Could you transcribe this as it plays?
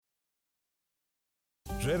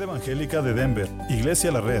Red Evangélica de Denver,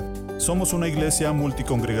 Iglesia La Red. Somos una iglesia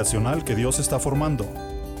multicongregacional que Dios está formando.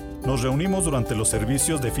 Nos reunimos durante los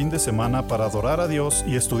servicios de fin de semana para adorar a Dios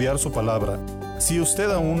y estudiar su palabra. Si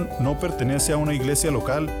usted aún no pertenece a una iglesia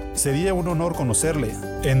local, sería un honor conocerle.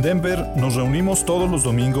 En Denver nos reunimos todos los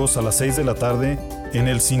domingos a las 6 de la tarde en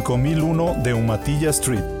el 5001 de Umatilla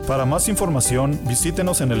Street. Para más información,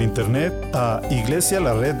 visítenos en el internet a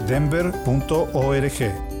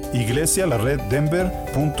iglesialareddenver.org.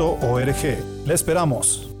 iglesialareddenver.org. ¡Le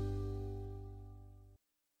esperamos!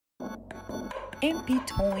 MP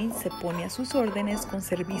Towing se pone a sus órdenes con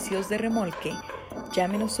servicios de remolque.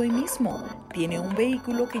 Llámenos hoy mismo. ¿Tiene un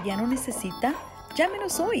vehículo que ya no necesita?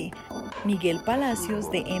 Llámenos hoy. Miguel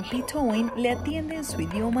Palacios de MP Towing le atiende en su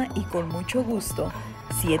idioma y con mucho gusto.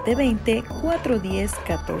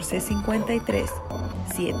 720-410-1453.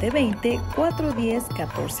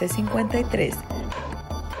 720-410-1453.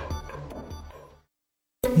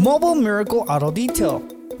 Mobile Miracle Auto Detail.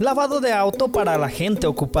 Lavado de auto para la gente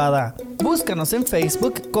ocupada. Búscanos en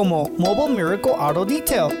Facebook como Mobile Miracle Auto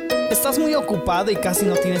Detail. ¿Estás muy ocupado y casi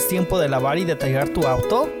no tienes tiempo de lavar y detallar tu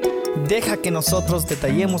auto? Deja que nosotros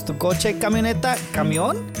detallemos tu coche, camioneta,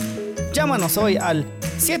 camión. Llámanos hoy al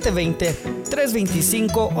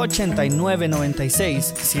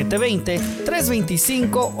 720-325-8996.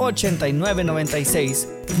 720-325-8996.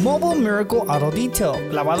 Mobile Miracle Auto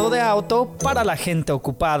Detail. Lavado de auto para la gente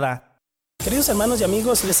ocupada. Queridos hermanos y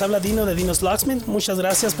amigos, les habla Dino de Dino's Locksmith. Muchas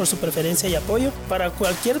gracias por su preferencia y apoyo. Para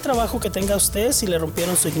cualquier trabajo que tenga usted, si le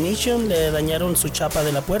rompieron su ignition, le dañaron su chapa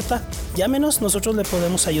de la puerta, llámenos, nosotros le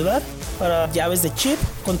podemos ayudar. Para llaves de chip,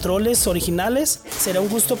 controles originales, será un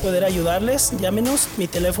gusto poder ayudarles. Llámenos, mi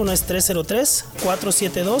teléfono es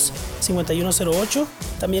 303-472-5108.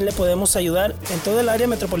 También le podemos ayudar en toda el área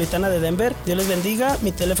metropolitana de Denver. Dios les bendiga.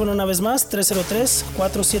 Mi teléfono una vez más,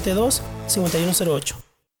 303-472-5108.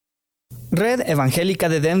 Red Evangélica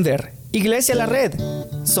de Denver, Iglesia La Red.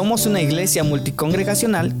 Somos una iglesia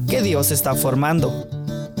multicongregacional que Dios está formando.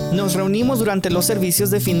 Nos reunimos durante los servicios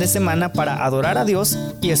de fin de semana para adorar a Dios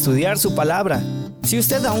y estudiar su palabra. Si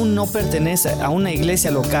usted aún no pertenece a una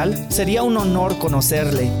iglesia local, sería un honor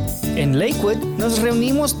conocerle. En Lakewood nos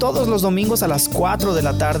reunimos todos los domingos a las 4 de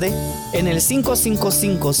la tarde en el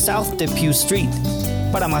 555 South Depew Street.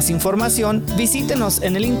 Para más información, visítenos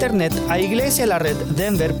en el internet a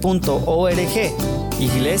iglesialareddenver.org.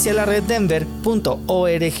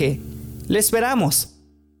 iglesialareddenver.org. ¡Le esperamos!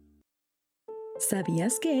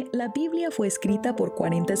 ¿Sabías que la Biblia fue escrita por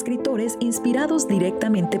 40 escritores inspirados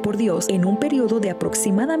directamente por Dios en un periodo de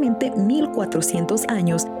aproximadamente 1400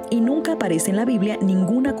 años y nunca aparece en la Biblia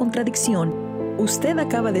ninguna contradicción? Usted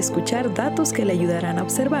acaba de escuchar datos que le ayudarán a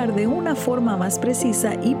observar de una forma más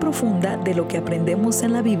precisa y profunda de lo que aprendemos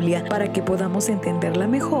en la Biblia para que podamos entenderla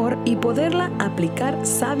mejor y poderla aplicar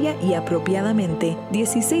sabia y apropiadamente.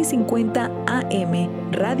 1650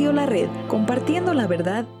 AM, Radio La Red, compartiendo la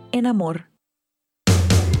verdad en amor.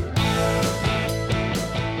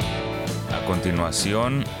 A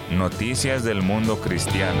continuación, noticias del mundo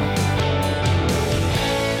cristiano.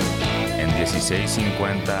 En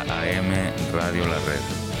 1650 AM Radio La Red,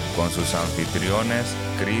 con sus anfitriones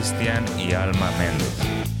Cristian y Alma Méndez.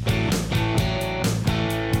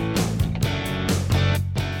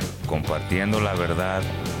 Compartiendo la verdad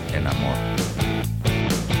en amor.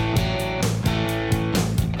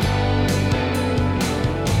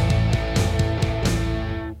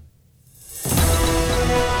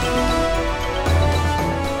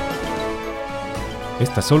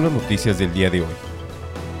 Estas son las noticias del día de hoy.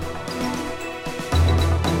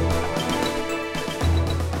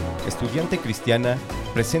 Estudiante cristiana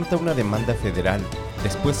presenta una demanda federal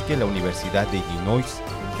después que la Universidad de Illinois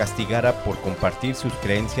castigara por compartir sus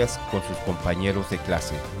creencias con sus compañeros de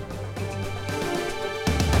clase.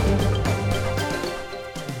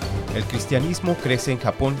 El cristianismo crece en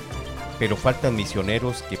Japón, pero faltan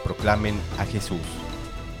misioneros que proclamen a Jesús.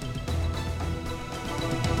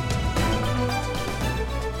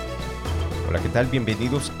 Hola, ¿qué tal?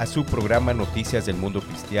 Bienvenidos a su programa Noticias del Mundo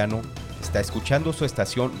Cristiano. Está escuchando su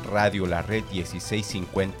estación Radio La Red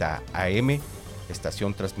 1650 AM,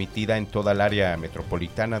 estación transmitida en toda el área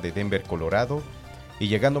metropolitana de Denver, Colorado, y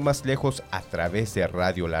llegando más lejos a través de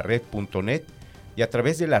radiolared.net y a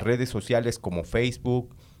través de las redes sociales como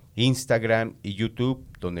Facebook, Instagram y YouTube,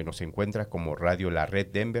 donde nos encuentra como Radio La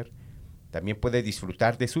Red Denver. También puede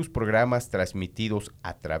disfrutar de sus programas transmitidos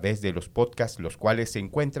a través de los podcasts, los cuales se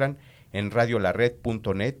encuentran en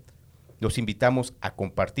radiolared.net. Los invitamos a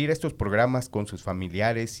compartir estos programas con sus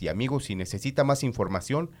familiares y amigos. Si necesita más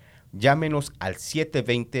información, llámenos al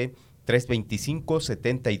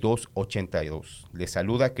 325-7282. Les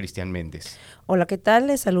saluda Cristian Méndez. Hola, ¿qué tal?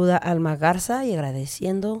 Les saluda Alma Garza y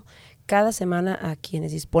agradeciendo cada semana a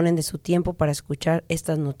quienes disponen de su tiempo para escuchar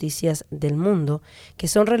estas noticias del mundo que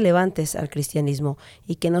son relevantes al cristianismo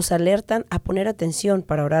y que nos alertan a poner atención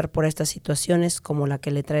para orar por estas situaciones como la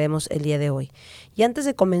que le traemos el día de hoy. Y antes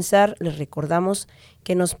de comenzar, les recordamos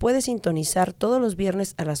que nos puede sintonizar todos los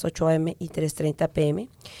viernes a las 8 a.m. y 3:30 p.m.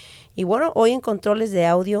 Y bueno, hoy en controles de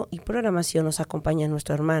audio y programación nos acompaña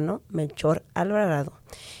nuestro hermano Melchor Alvarado.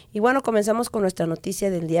 Y bueno, comenzamos con nuestra noticia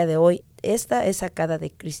del día de hoy. Esta es sacada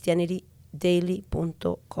de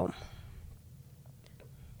ChristianityDaily.com.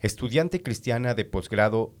 Estudiante cristiana de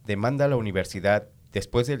posgrado demanda a la universidad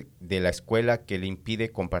después de la escuela que le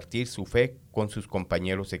impide compartir su fe con sus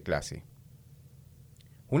compañeros de clase.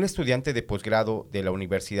 Un estudiante de posgrado de la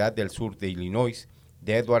Universidad del Sur de Illinois,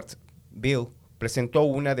 de Edwardsville, presentó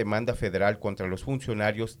una demanda federal contra los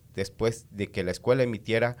funcionarios después de que la escuela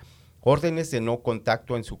emitiera órdenes de no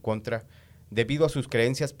contacto en su contra debido a sus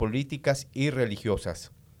creencias políticas y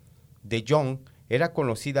religiosas. De Jong era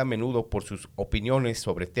conocida a menudo por sus opiniones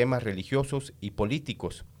sobre temas religiosos y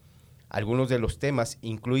políticos. Algunos de los temas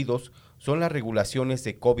incluidos son las regulaciones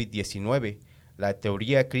de COVID-19, la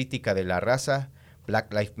teoría crítica de la raza,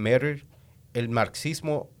 Black Lives Matter, el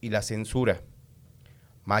marxismo y la censura.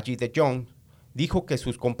 Maggie De Jong dijo que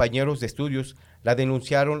sus compañeros de estudios la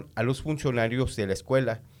denunciaron a los funcionarios de la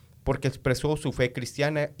escuela porque expresó su fe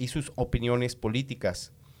cristiana y sus opiniones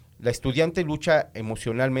políticas. La estudiante lucha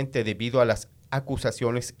emocionalmente debido a las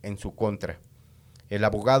acusaciones en su contra. El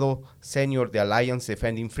abogado senior de Alliance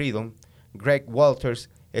Defending Freedom, Greg Walters,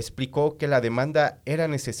 explicó que la demanda era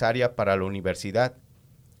necesaria para la universidad.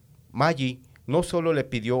 Maggie no solo le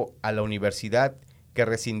pidió a la universidad que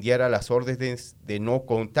rescindiera las órdenes de no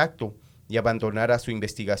contacto y abandonara su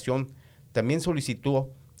investigación, también solicitó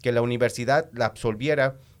que la universidad la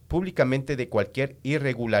absolviera públicamente de cualquier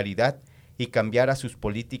irregularidad y cambiara sus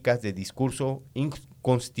políticas de discurso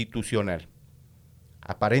inconstitucional.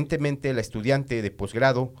 Aparentemente, la estudiante de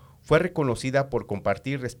posgrado fue reconocida por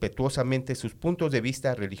compartir respetuosamente sus puntos de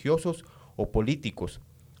vista religiosos o políticos,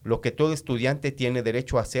 lo que todo estudiante tiene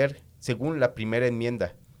derecho a hacer según la primera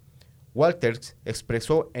enmienda. Walters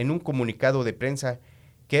expresó en un comunicado de prensa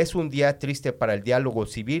que es un día triste para el diálogo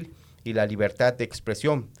civil y la libertad de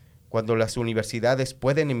expresión, cuando las universidades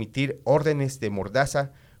pueden emitir órdenes de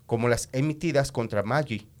mordaza como las emitidas contra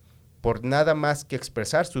Maggie, por nada más que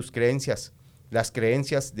expresar sus creencias, las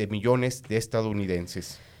creencias de millones de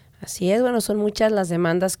estadounidenses. Así es, bueno, son muchas las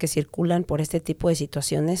demandas que circulan por este tipo de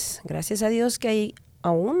situaciones. Gracias a Dios que hay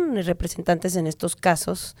aún representantes en estos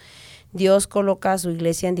casos. Dios coloca a su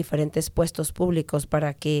iglesia en diferentes puestos públicos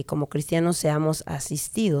para que como cristianos seamos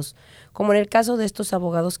asistidos, como en el caso de estos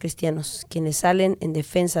abogados cristianos, quienes salen en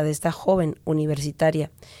defensa de esta joven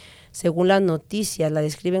universitaria. Según las noticias, la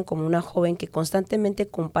describen como una joven que constantemente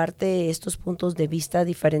comparte estos puntos de vista,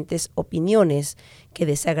 diferentes opiniones que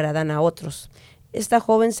desagradan a otros. Esta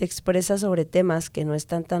joven se expresa sobre temas que no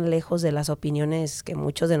están tan lejos de las opiniones que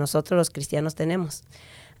muchos de nosotros los cristianos tenemos.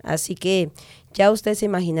 Así que ya usted se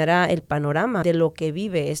imaginará el panorama de lo que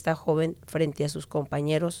vive esta joven frente a sus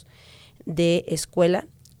compañeros de escuela,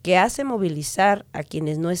 que hace movilizar a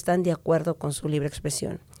quienes no están de acuerdo con su libre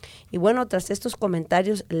expresión. Y bueno, tras estos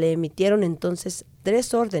comentarios le emitieron entonces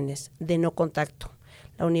 3 órdenes de no contacto.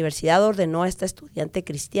 La universidad ordenó a esta estudiante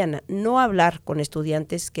cristiana no hablar con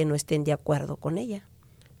estudiantes que no estén de acuerdo con ella.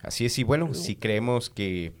 Así es, y bueno, si creemos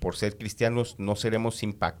que por ser cristianos no seremos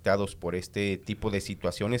impactados por este tipo de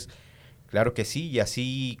situaciones, claro que sí, y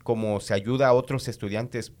así como se ayuda a otros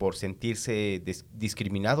estudiantes por sentirse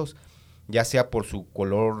discriminados, ya sea por su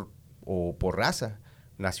color o por raza,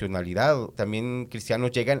 nacionalidad, también cristianos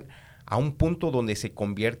llegan a un punto donde se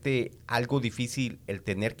convierte algo difícil el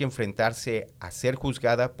tener que enfrentarse a ser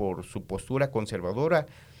juzgada por su postura conservadora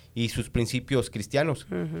y sus principios cristianos.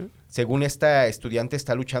 Uh-huh. Según esta estudiante,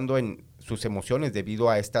 está luchando en sus emociones debido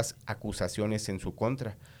a estas acusaciones en su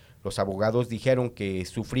contra. Los abogados dijeron que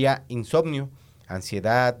sufría insomnio,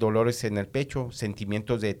 ansiedad, dolores en el pecho,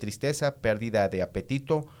 sentimientos de tristeza, pérdida de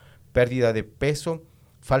apetito, pérdida de peso,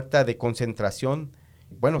 falta de concentración.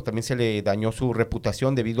 Bueno, también se le dañó su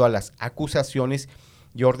reputación debido a las acusaciones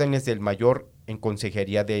y órdenes del mayor en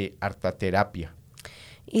consejería de arteterapia.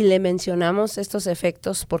 Y le mencionamos estos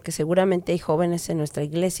efectos porque seguramente hay jóvenes en nuestra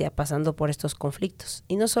iglesia pasando por estos conflictos.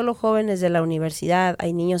 Y no solo jóvenes de la universidad,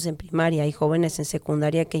 hay niños en primaria, hay jóvenes en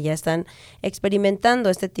secundaria que ya están experimentando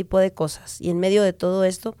este tipo de cosas. Y en medio de todo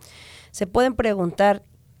esto, se pueden preguntar,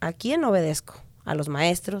 ¿a quién obedezco? ¿A los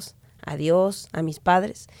maestros? ¿A Dios? ¿A mis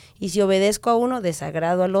padres? Y si obedezco a uno,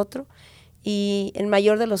 desagrado al otro. Y en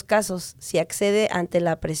mayor de los casos, si accede ante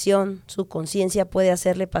la presión, su conciencia puede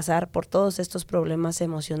hacerle pasar por todos estos problemas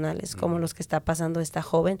emocionales, como los que está pasando esta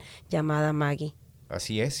joven llamada Maggie.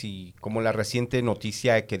 Así es, y como la reciente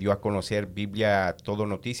noticia que dio a conocer Biblia Todo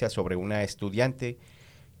Noticias sobre una estudiante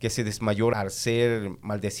que se desmayó al ser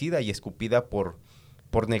maldecida y escupida por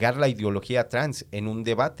negar la ideología trans en un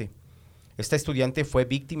debate. Esta estudiante fue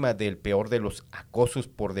víctima del peor de los acosos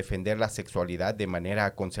por defender la sexualidad de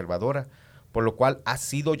manera conservadora, por lo cual ha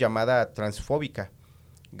sido llamada transfóbica,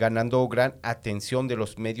 ganando gran atención de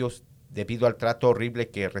los medios debido al trato horrible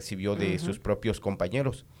que recibió de sus propios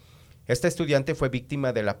compañeros. Esta estudiante fue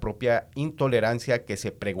víctima de la propia intolerancia que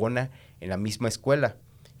se pregona en la misma escuela,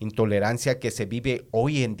 intolerancia que se vive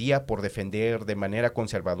hoy en día por defender de manera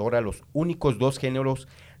conservadora los únicos dos géneros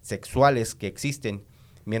sexuales que existen,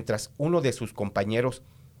 mientras uno de sus compañeros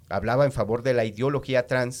hablaba en favor de la ideología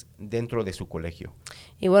trans dentro de su colegio.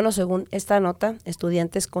 Y bueno, según esta nota,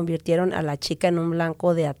 estudiantes convirtieron a la chica en un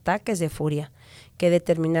blanco de ataques de furia que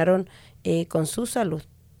determinaron con su salud.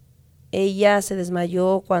 Ella se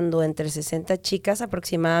desmayó cuando entre 60 chicas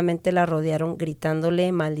aproximadamente la rodearon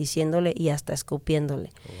gritándole, maldiciéndole y hasta escupiéndole.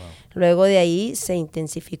 Oh, wow. Luego de ahí se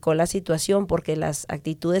intensificó la situación porque las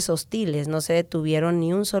actitudes hostiles no se detuvieron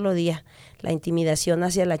ni un solo día. La intimidación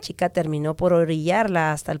hacia la chica terminó por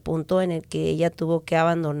orillarla hasta el punto en el que ella tuvo que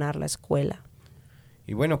abandonar la escuela.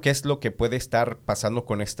 Y bueno, ¿qué es lo que puede estar pasando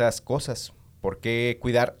con estas cosas? ¿Por qué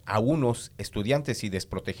cuidar a unos estudiantes y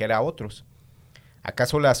desproteger a otros?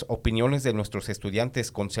 ¿Acaso las opiniones de nuestros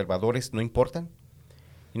estudiantes conservadores no importan?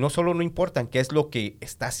 Y no solo no importan, ¿qué es lo que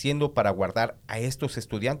está haciendo para guardar a estos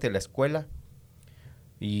estudiantes la escuela?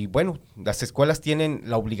 Y bueno, las escuelas tienen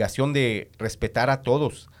la obligación de respetar a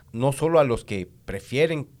todos, no solo a los que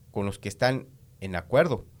prefieren con los que están en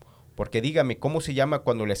acuerdo. Porque dígame, ¿cómo se llama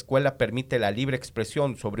cuando la escuela permite la libre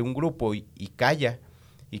expresión sobre un grupo y calla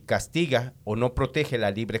y castiga o no protege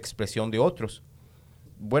la libre expresión de otros?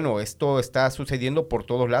 Bueno, esto está sucediendo por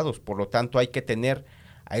todos lados, por lo tanto hay que tener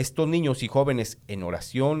a estos niños y jóvenes en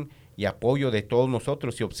oración y apoyo de todos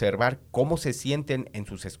nosotros y observar cómo se sienten en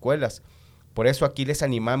sus escuelas. Por eso aquí les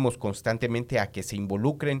animamos constantemente a que se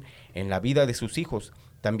involucren en la vida de sus hijos,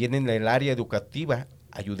 también en el área educativa.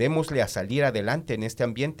 Ayudémosle a salir adelante en este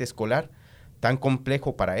ambiente escolar tan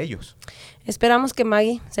complejo para ellos. Esperamos que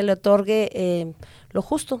Maggie se le otorgue lo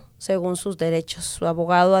justo según sus derechos. Su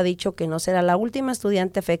abogado ha dicho que no será la última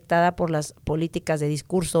estudiante afectada por las políticas de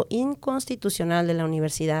discurso inconstitucional de la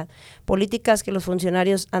universidad, políticas que los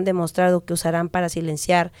funcionarios han demostrado que usarán para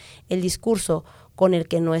silenciar el discurso con el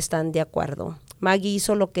que no están de acuerdo. Maggie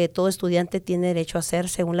hizo lo que todo estudiante tiene derecho a hacer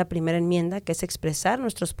según la primera enmienda, que es expresar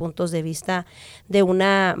nuestros puntos de vista de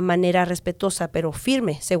una manera respetuosa, pero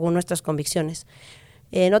firme según nuestras convicciones.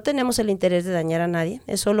 No tenemos el interés de dañar a nadie,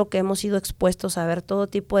 es solo que hemos sido expuestos a ver todo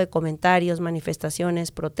tipo de comentarios,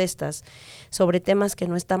 manifestaciones, protestas sobre temas que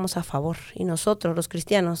no estamos a favor. Y nosotros, los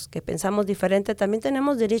cristianos, que pensamos diferente, también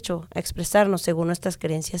tenemos derecho a expresarnos según nuestras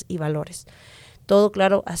creencias y valores. Todo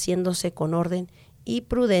claro, haciéndose con orden y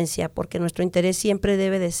prudencia, porque nuestro interés siempre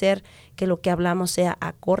debe de ser que lo que hablamos sea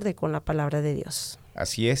acorde con la palabra de Dios.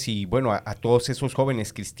 Así es, y bueno, a todos esos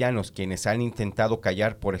jóvenes cristianos quienes han intentado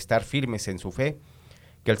callar por estar firmes en su fe,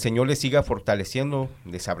 que el Señor les siga fortaleciendo,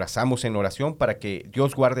 les abrazamos en oración para que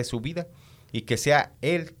Dios guarde su vida y que sea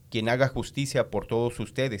Él quien haga justicia por todos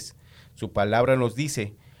ustedes. Su palabra nos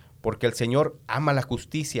dice, porque el Señor ama la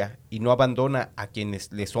justicia y no abandona a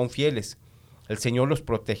quienes le son fieles. El Señor los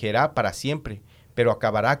protegerá para siempre, pero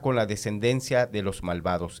acabará con la descendencia de los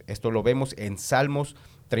malvados. Esto lo vemos en Salmos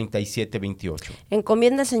 37:28.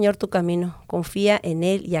 Encomienda al Señor tu camino, confía en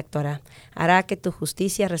Él y actuará. Hará que tu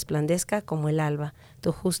justicia resplandezca como el alba,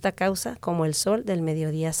 tu justa causa como el sol del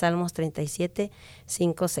mediodía. Salmos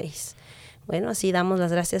 37:5-6. Bueno, así damos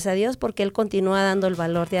las gracias a Dios porque Él continúa dando el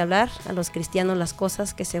valor de hablar a los cristianos las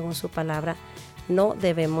cosas que según su palabra no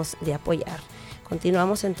debemos de apoyar.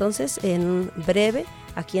 Continuamos entonces en breve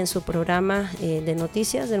aquí en su programa de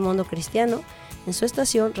noticias del mundo cristiano, en su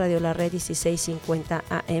estación Radio La Red 1650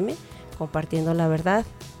 AM, compartiendo la verdad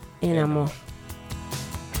en amor.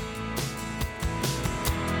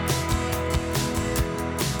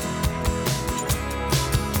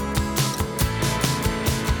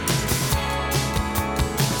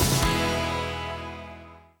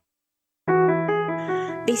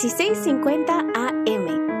 $16.50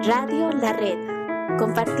 AM, Radio La Red,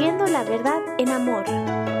 compartiendo la verdad en amor.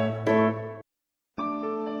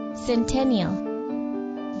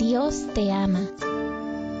 Centennial, Dios te ama.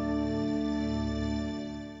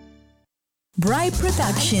 Bright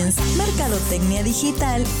Productions, mercadotecnia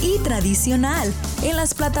digital y tradicional en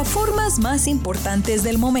las plataformas más importantes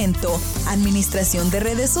del momento, administración de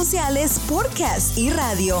redes sociales, podcast y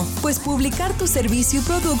radio. Pues publicar tu servicio y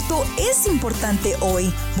producto es importante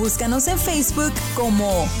hoy. Búscanos en Facebook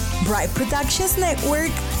como Bright Productions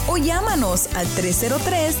Network o llámanos al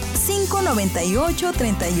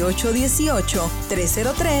 303-598-3818,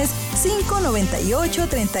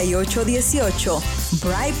 303-598-3818.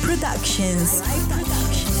 Bright Productions.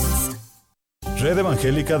 Red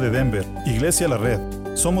Evangélica de Denver, Iglesia La Red.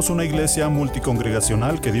 Somos una iglesia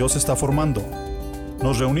multicongregacional que Dios está formando.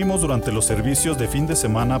 Nos reunimos durante los servicios de fin de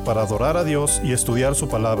semana para adorar a Dios y estudiar su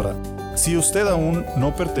palabra. Si usted aún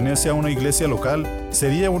no pertenece a una iglesia local,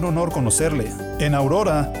 sería un honor conocerle. En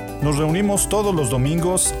Aurora, nos reunimos todos los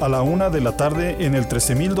domingos a la 1 de la tarde en el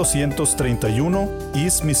 13231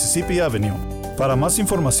 East Mississippi Avenue. Para más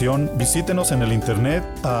información, visítenos en el internet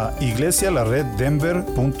a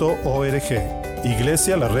iglesialareddenver.org.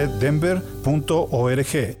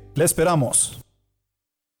 iglesialareddenver.org. ¡Le esperamos!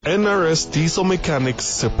 NRS Diesel Mechanics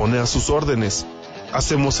se pone a sus órdenes.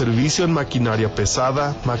 Hacemos servicio en maquinaria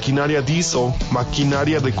pesada, maquinaria diesel,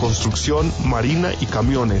 maquinaria de construcción, marina y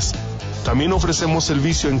camiones. También ofrecemos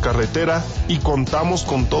servicio en carretera y contamos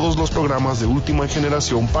con todos los programas de última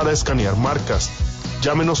generación para escanear marcas.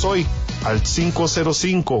 Llámenos hoy al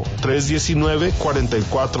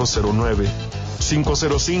 505-319-4409,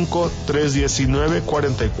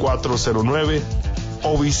 505-319-4409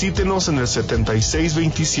 o visítenos en el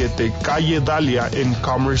 7627 Calle Dahlia en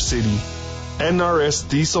Commerce City. NRS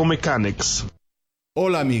Diesel Mechanics.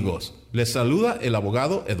 Hola amigos, les saluda el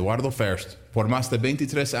abogado Eduardo First. Por más de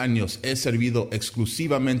 23 años he servido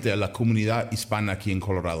exclusivamente a la comunidad hispana aquí en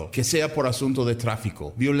Colorado. Que sea por asunto de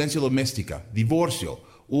tráfico, violencia doméstica, divorcio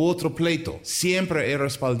u otro pleito, siempre he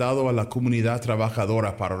respaldado a la comunidad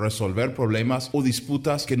trabajadora para resolver problemas o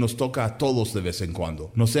disputas que nos toca a todos de vez en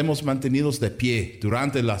cuando. Nos hemos mantenido de pie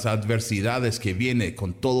durante las adversidades que viene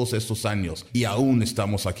con todos estos años y aún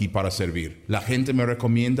estamos aquí para servir. La gente me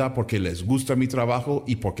recomienda porque les gusta mi trabajo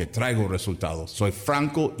y porque traigo resultados. Soy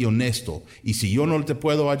franco y honesto y si yo no te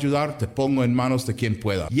puedo ayudar, te pongo en manos de quien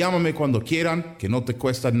pueda. Llámame cuando quieran, que no te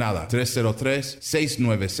cuesta nada.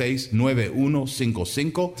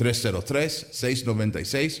 303-696-9155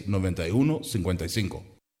 303-696-9155.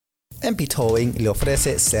 MP Towing le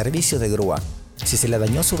ofrece servicio de grúa. Si se le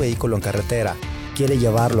dañó su vehículo en carretera, quiere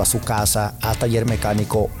llevarlo a su casa, a taller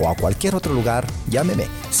mecánico o a cualquier otro lugar, llámeme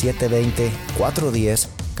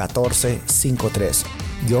 720-410-1453.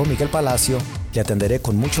 Yo, Miguel Palacio, le atenderé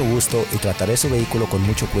con mucho gusto y trataré su vehículo con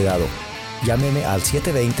mucho cuidado. Llámeme al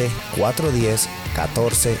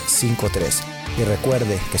 720-410-1453. Y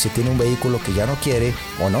recuerde que si tiene un vehículo que ya no quiere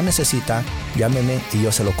o no necesita, llámeme y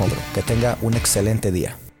yo se lo compro. Que tenga un excelente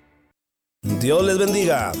día. Dios les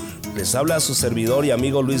bendiga. Les habla su servidor y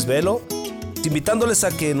amigo Luis Velo, invitándoles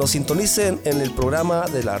a que nos sintonicen en el programa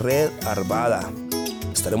de la Red Arvada.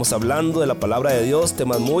 Estaremos hablando de la palabra de Dios,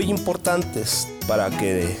 temas muy importantes para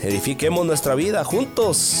que edifiquemos nuestra vida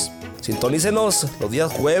juntos. Sintonícenos los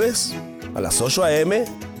días jueves a las 8 a.m.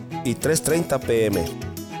 y 3:30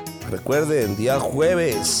 p.m. Recuerden, día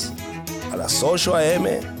jueves a las 8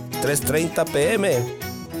 a.m., 3:30 p.m.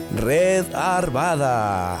 Red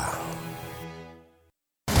Arvada.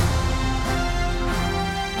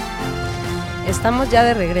 Estamos ya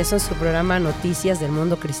de regreso en su programa Noticias del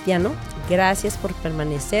Mundo Cristiano. Gracias por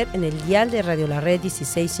permanecer en el dial de Radio La Red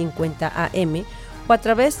 1650 AM o a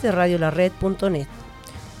través de radiolared.net.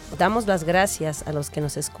 Damos las gracias a los que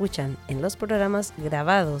nos escuchan en los programas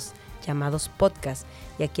grabados llamados podcast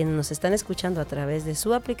y a quienes nos están escuchando a través de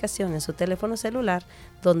su aplicación en su teléfono celular,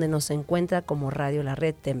 donde nos encuentra como Radio La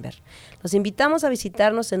Red Denver. Los invitamos a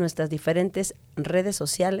visitarnos en nuestras diferentes redes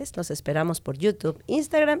sociales. Los esperamos por YouTube,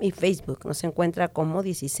 Instagram y Facebook. Nos encuentra como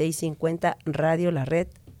 1650 Radio La Red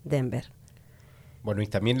Denver. Bueno, y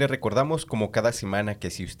también le recordamos como cada semana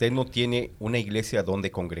que si usted no tiene una iglesia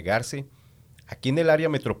donde congregarse, aquí en el área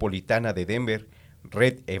metropolitana de Denver,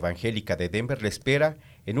 Red Evangélica de Denver le espera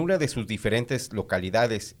en una de sus diferentes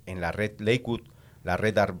localidades en la Red Lakewood, la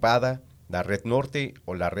Red Arvada, la Red Norte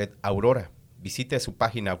o la Red Aurora. Visite su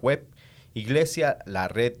página web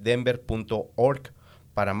iglesialareddenver.org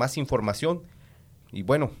para más información. Y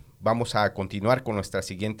bueno, vamos a continuar con nuestra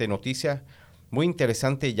siguiente noticia, muy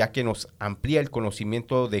interesante ya que nos amplía el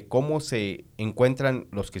conocimiento de cómo se encuentran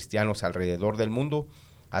los cristianos alrededor del mundo.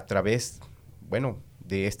 A través,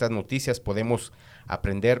 de estas noticias podemos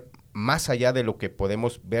aprender más allá de lo que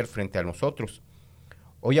podemos ver frente a nosotros.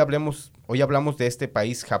 Hoy hablamos de este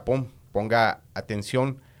país, Japón. Ponga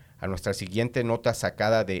atención a nuestra siguiente nota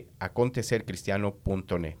sacada de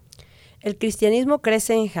acontecercristiano.net. El cristianismo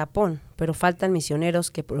crece en Japón, pero faltan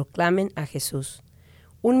misioneros que proclamen a Jesús.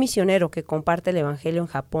 Un misionero que comparte el Evangelio en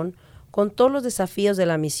Japón con todos los desafíos de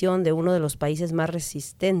la misión de uno de los países más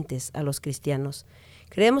resistentes a los cristianos.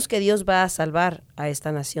 Creemos que Dios va a salvar a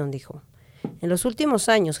esta nación, dijo. En los últimos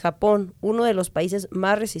años, Japón, uno de los países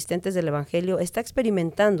más resistentes del Evangelio, está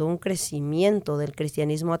experimentando un crecimiento del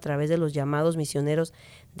cristianismo a través de los llamados misioneros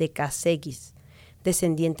de Kasegis,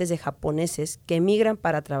 descendientes de japoneses que emigran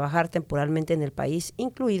para trabajar temporalmente en el país,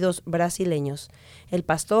 incluidos brasileños. El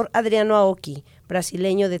pastor Adriano Aoki,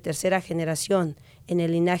 brasileño de tercera generación en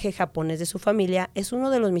el linaje japonés de su familia, es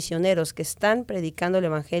uno de los misioneros que están predicando el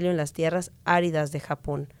Evangelio en las tierras áridas de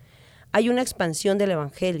Japón. Hay una expansión del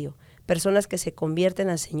Evangelio, personas que se convierten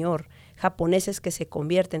al Señor, japoneses que se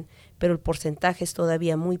convierten, pero el porcentaje es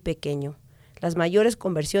todavía muy pequeño. Las mayores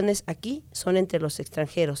conversiones aquí son entre los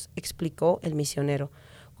extranjeros, explicó el misionero.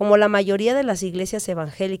 Como la mayoría de las iglesias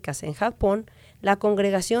evangélicas en Japón, la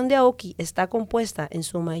congregación de Aoki está compuesta en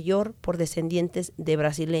su mayor por descendientes de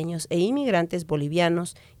brasileños e inmigrantes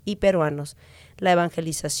bolivianos y peruanos. La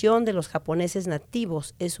evangelización de los japoneses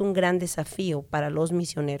nativos es un gran desafío para los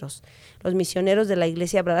misioneros. Los misioneros de la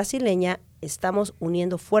iglesia brasileña estamos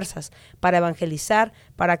uniendo fuerzas para evangelizar,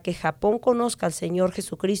 para que Japón conozca al Señor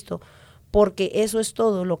Jesucristo, porque eso es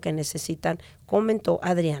todo lo que necesitan, comentó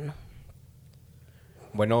Adriano.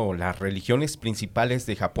 Bueno, las religiones principales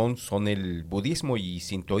de Japón son el budismo y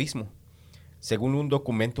sintoísmo. Según un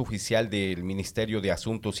documento oficial del Ministerio de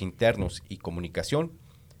Asuntos Internos y Comunicación,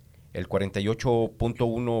 el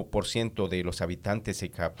 48.1% de los habitantes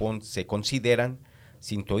de Japón se consideran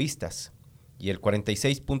sintoístas y el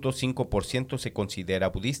 46.5% se considera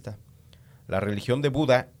budista. La religión de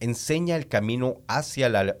Buda enseña el camino hacia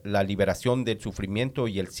la liberación del sufrimiento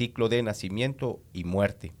y el ciclo de nacimiento y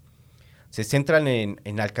muerte. Se centran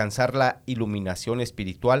en alcanzar la iluminación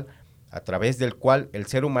espiritual a través del cual el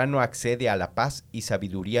ser humano accede a la paz y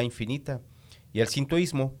sabiduría infinita. Y el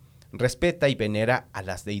sintoísmo respeta y venera a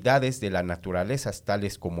las deidades de la naturaleza,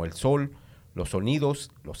 tales como el sol, los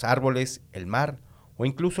sonidos, los árboles, el mar o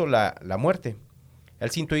incluso la muerte.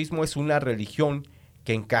 El sintoísmo es una religión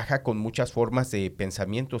que encaja con muchas formas de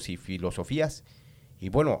pensamientos y filosofías. Y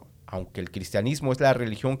bueno, aunque el cristianismo es la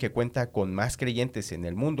religión que cuenta con más creyentes en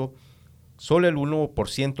el mundo, solo el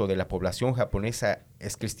 1% de la población japonesa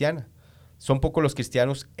es cristiana. Son pocos los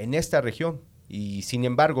cristianos en esta región y, sin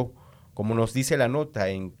embargo, como nos dice la nota,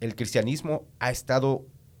 el cristianismo ha estado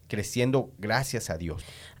creciendo gracias a Dios.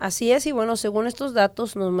 Así es, y bueno, según estos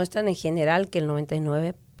datos nos muestran en general que el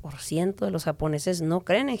 99% de los japoneses no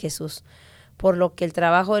creen en Jesús, por lo que el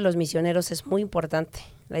trabajo de los misioneros es muy importante.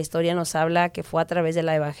 La historia nos habla que fue a través de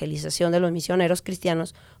la evangelización de los misioneros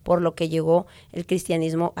cristianos por lo que llegó el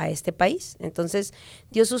cristianismo a este país. Entonces,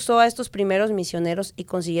 Dios usó a estos primeros misioneros y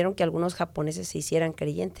consiguieron que algunos japoneses se hicieran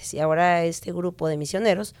creyentes. Y ahora este grupo de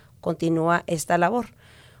misioneros continúa esta labor.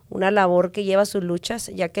 Una labor que lleva sus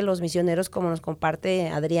luchas, ya que los misioneros, como nos comparte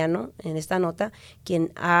Adriano en esta nota,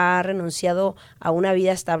 quien ha renunciado a una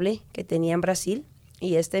vida estable que tenía en Brasil,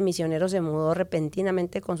 y este misionero se mudó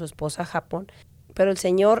repentinamente con su esposa a Japón. Pero el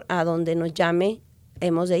Señor, a donde nos llame,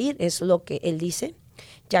 hemos de ir, es lo que Él dice,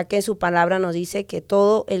 ya que su palabra nos dice que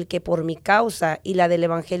todo el que por mi causa y la del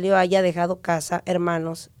Evangelio haya dejado casa,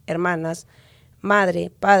 hermanos, hermanas, madre,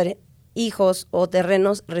 padre, hijos o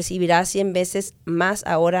terrenos, recibirá 100 veces más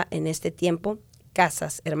ahora en este tiempo,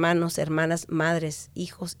 casas, hermanos, hermanas, madres,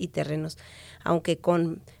 hijos y terrenos, aunque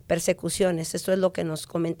con persecuciones. Esto es lo que nos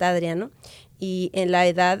comenta Adriano. Y en la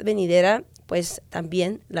edad venidera, pues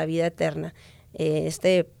también la vida eterna.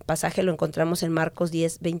 Este pasaje lo encontramos en Marcos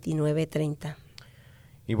 10, 29, 30.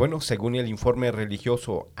 Y bueno, según el informe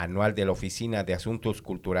religioso anual de la Oficina de Asuntos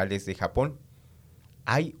Culturales de Japón,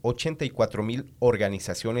 hay 84,000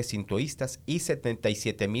 organizaciones sintoístas y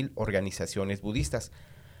 77,000 organizaciones budistas.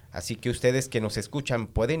 Así que ustedes que nos escuchan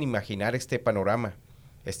pueden imaginar este panorama.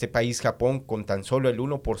 Este país, Japón, con tan solo el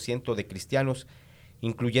 1% de cristianos,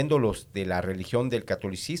 incluyendo los de la religión del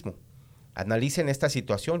catolicismo. Analicen esta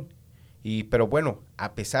situación. Pero bueno,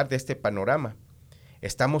 a pesar de este panorama,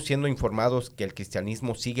 estamos siendo informados que el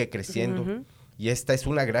cristianismo sigue creciendo y esta es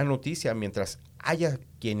una gran noticia. Mientras haya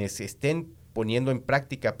quienes estén poniendo en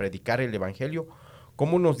práctica predicar el evangelio,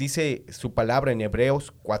 como nos dice su palabra en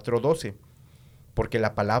Hebreos 4:12, porque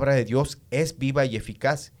la palabra de Dios es viva y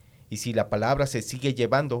eficaz, y si la palabra se sigue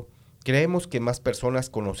llevando, creemos que más personas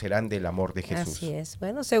conocerán del amor de Jesús. Así es.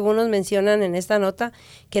 Bueno, según nos mencionan en esta nota,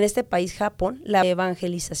 que en este país, Japón, la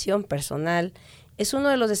evangelización personal es uno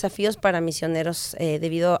de los desafíos para misioneros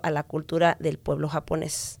debido a la cultura del pueblo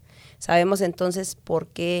japonés. Sabemos entonces por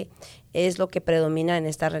qué es lo que predomina en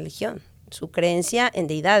esta religión. su creencia en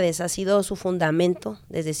deidades ha sido su fundamento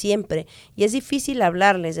desde siempre y es difícil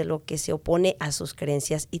hablarles de lo que se opone a sus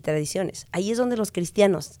creencias y tradiciones. Ahí es donde los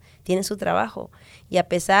cristianos tienen su trabajo y a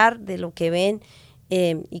pesar de lo que ven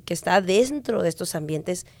y que está dentro de estos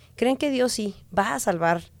ambientes, creen que Dios sí va a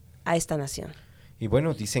salvar a esta nación. Y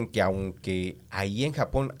bueno, dicen que aunque ahí en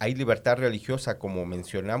Japón hay libertad religiosa, como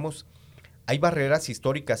mencionamos, hay barreras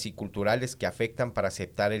históricas y culturales que afectan para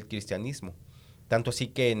aceptar el cristianismo. Tanto así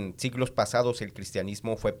que en siglos pasados el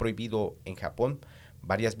cristianismo fue prohibido en Japón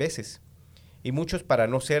varias veces. Y muchos, para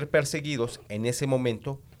no ser perseguidos en ese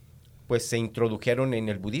momento, pues se introdujeron en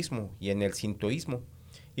el budismo y en el sintoísmo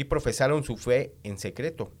y profesaron su fe en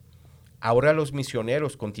secreto. Ahora los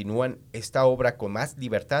misioneros continúan esta obra con más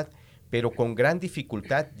libertad, pero con gran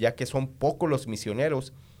dificultad, ya que son pocos los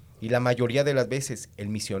misioneros y la mayoría de las veces el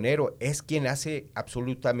misionero es quien hace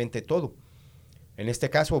absolutamente todo. En este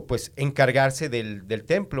caso, pues encargarse del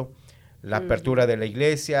templo, la apertura de la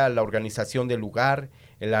iglesia, la organización del lugar,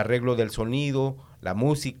 el arreglo del sonido, la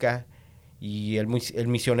música, y el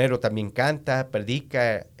misionero también canta,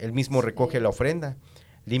 predica, él mismo recoge la ofrenda,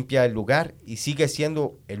 limpia el lugar y sigue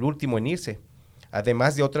siendo el último en irse,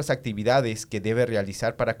 además de otras actividades que debe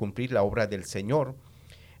realizar para cumplir la obra del Señor.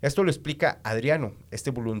 Esto lo explica Adriano, este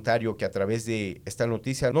voluntario que a través de esta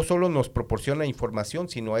noticia no solo nos proporciona información,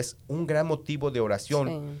 sino es un gran motivo de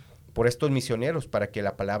oración por estos misioneros para que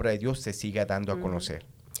la palabra de Dios se siga dando a conocer.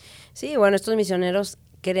 Sí, bueno, estos misioneros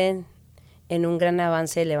creen en un gran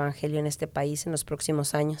avance del evangelio en este país en los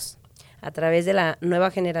próximos años, a través de la nueva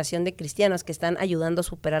generación de cristianos que están ayudando a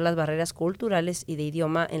superar las barreras culturales y de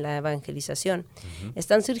idioma en la evangelización.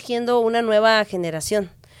 Están surgiendo una nueva generación.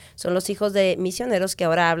 Son los hijos de misioneros que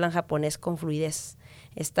ahora hablan japonés con fluidez.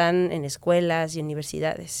 Están en escuelas y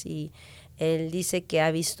universidades y él dice que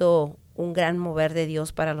ha visto un gran mover de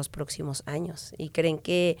Dios para los próximos años y creen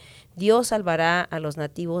que Dios salvará a los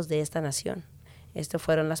nativos de esta nación. Estas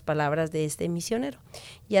fueron las palabras de este misionero.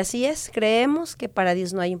 Y así es, creemos que para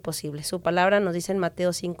Dios no hay imposible. Su palabra nos dice en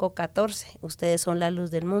Mateo 5:14, ustedes son la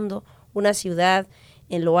luz del mundo, una ciudad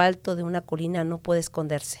en lo alto de una colina no puede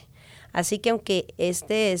esconderse. Así que aunque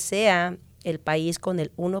este sea el país con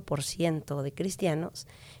el 1% de cristianos,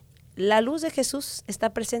 la luz de Jesús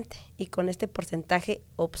está presente y con este porcentaje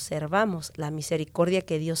observamos la misericordia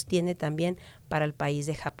que Dios tiene también para el país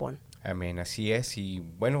de Japón. Amén, así es. Y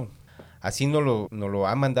bueno, así nos lo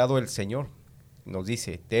ha mandado el Señor. Nos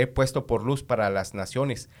dice, te he puesto por luz para las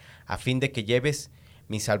naciones, a fin de que lleves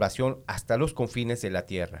mi salvación hasta los confines de la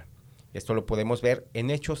tierra. Esto lo podemos ver en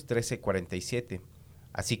Hechos 13:47.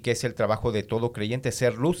 Así que es el trabajo de todo creyente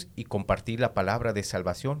ser luz y compartir la palabra de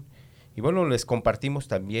salvación. Y bueno, les compartimos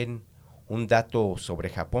también un dato sobre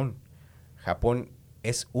Japón. Japón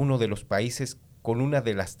es uno de los países con una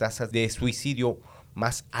de las tasas de suicidio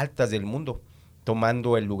más altas del mundo,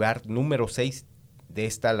 tomando el lugar número 6 de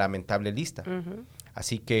esta lamentable lista.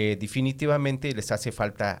 Así que definitivamente les hace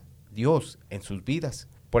falta Dios en sus vidas.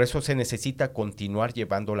 Por eso se necesita continuar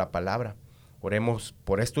llevando la palabra. Oremos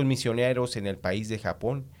por estos misioneros en el país de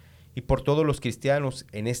Japón y por todos los cristianos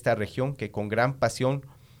en esta región que con gran pasión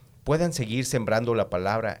puedan seguir sembrando la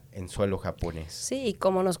palabra en suelo japonés. Sí, y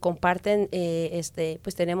como nos comparten,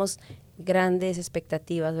 pues tenemos grandes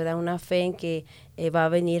expectativas, ¿verdad? Una fe en que van a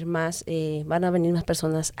venir más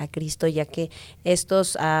personas a Cristo, ya que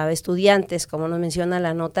estos estudiantes, como nos menciona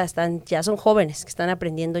la nota, ya son jóvenes que están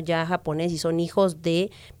aprendiendo ya japonés y son hijos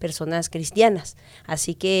de personas cristianas.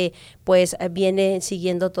 Así que pues viene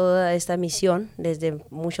siguiendo toda esta misión desde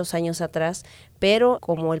muchos años atrás, pero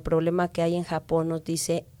como el problema que hay en Japón nos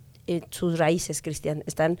dice, sus raíces cristianas,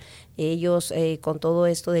 están ellos con todo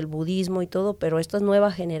esto del budismo y todo, pero esta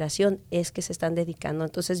nueva generación es que se están dedicando.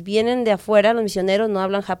 Entonces vienen de afuera, los misioneros no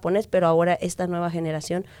hablan japonés, pero ahora esta nueva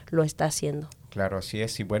generación lo está haciendo. Claro, así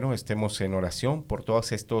es. Y bueno, estemos en oración por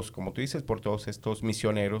todos estos, como tú dices, por todos estos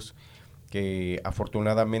misioneros que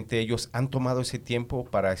afortunadamente ellos han tomado ese tiempo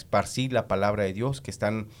para esparcir la palabra de Dios, que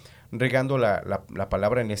están regando la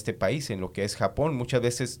palabra en este país, en lo que es Japón. Muchas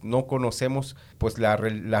veces no conocemos pues las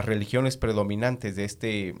religiones predominantes de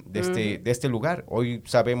este lugar. Hoy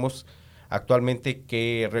sabemos actualmente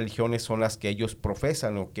qué religiones son las que ellos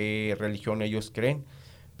profesan o qué religión ellos creen,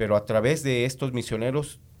 pero a través de estos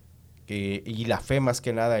misioneros y la fe más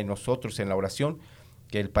que nada en nosotros, en la oración,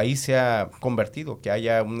 que el país sea convertido, que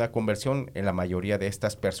haya una conversión en la mayoría de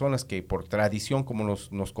estas personas que por tradición, como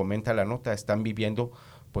nos comenta la nota, están viviendo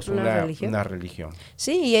pues una religión.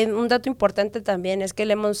 Sí, y un dato importante también es que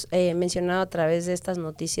le hemos mencionado a través de estas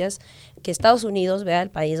noticias que Estados Unidos, vea,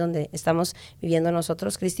 el país donde estamos viviendo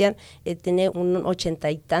nosotros, Cristian, tiene un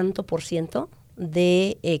 80 y tanto %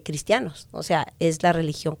 de cristianos, o sea, es la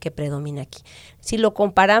religión que predomina aquí. Si lo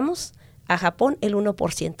comparamos a Japón, el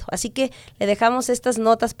 1%. Así que le dejamos estas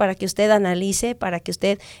notas para que usted analice, para que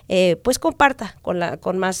usted pues comparta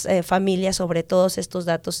con más familias sobre todos estos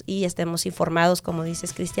datos y estemos informados, como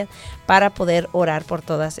dices, Cristian, para poder orar por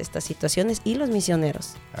todas estas situaciones y los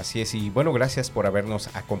misioneros. Así es, y bueno, gracias por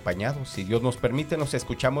habernos acompañado. Si Dios nos permite, nos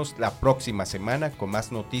escuchamos la próxima semana con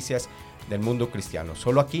más noticias del mundo cristiano,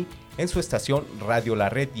 solo aquí en su estación Radio La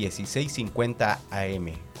Red 1650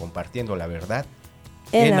 AM, compartiendo la verdad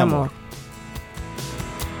en amor.